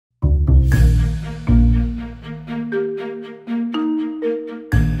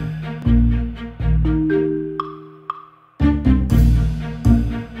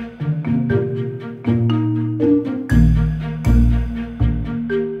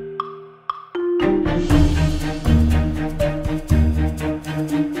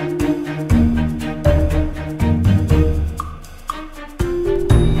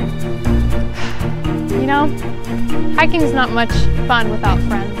Gaming's not much fun without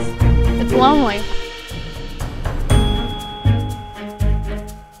friends. It's lonely.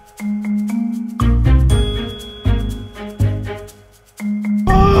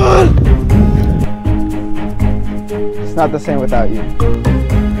 It's not the same without you.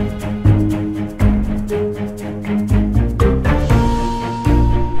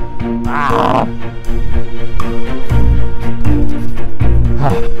 Ah.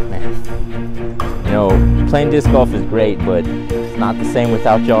 Man. You know, playing disc golf is great, but it's not the same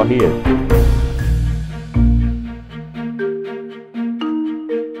without y'all here.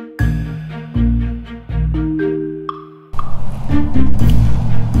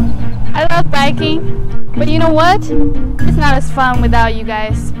 I love biking, but you know what? It's not as fun without you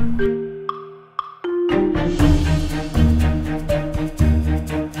guys.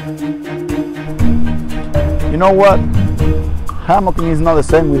 You know what? Hammocking is not the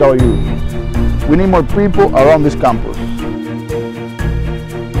same without you. We need more people around this campus.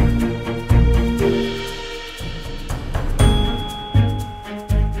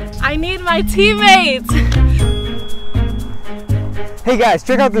 I need my teammates! Hey guys,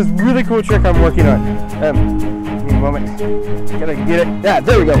 check out this really cool trick I'm working on. Give me a moment. Gotta get it. Yeah,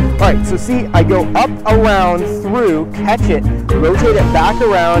 there we go. Alright, so see, I go up, around, through, catch it, rotate it back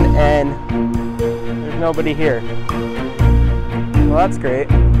around, and there's nobody here. Well, that's great.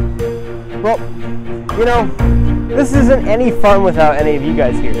 Well, you know, this isn't any fun without any of you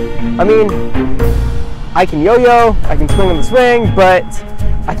guys here. I mean, I can yo-yo, I can swing on the swing, but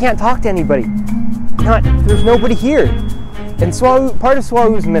I can't talk to anybody. There's nobody here. And SWAU, part of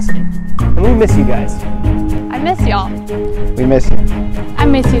SWAU is missing. And we miss you guys. I miss y'all. We miss you. I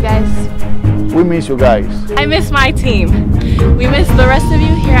miss you guys. We miss you guys. I miss my team. We miss the rest of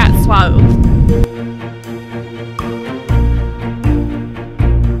you here at SWAU.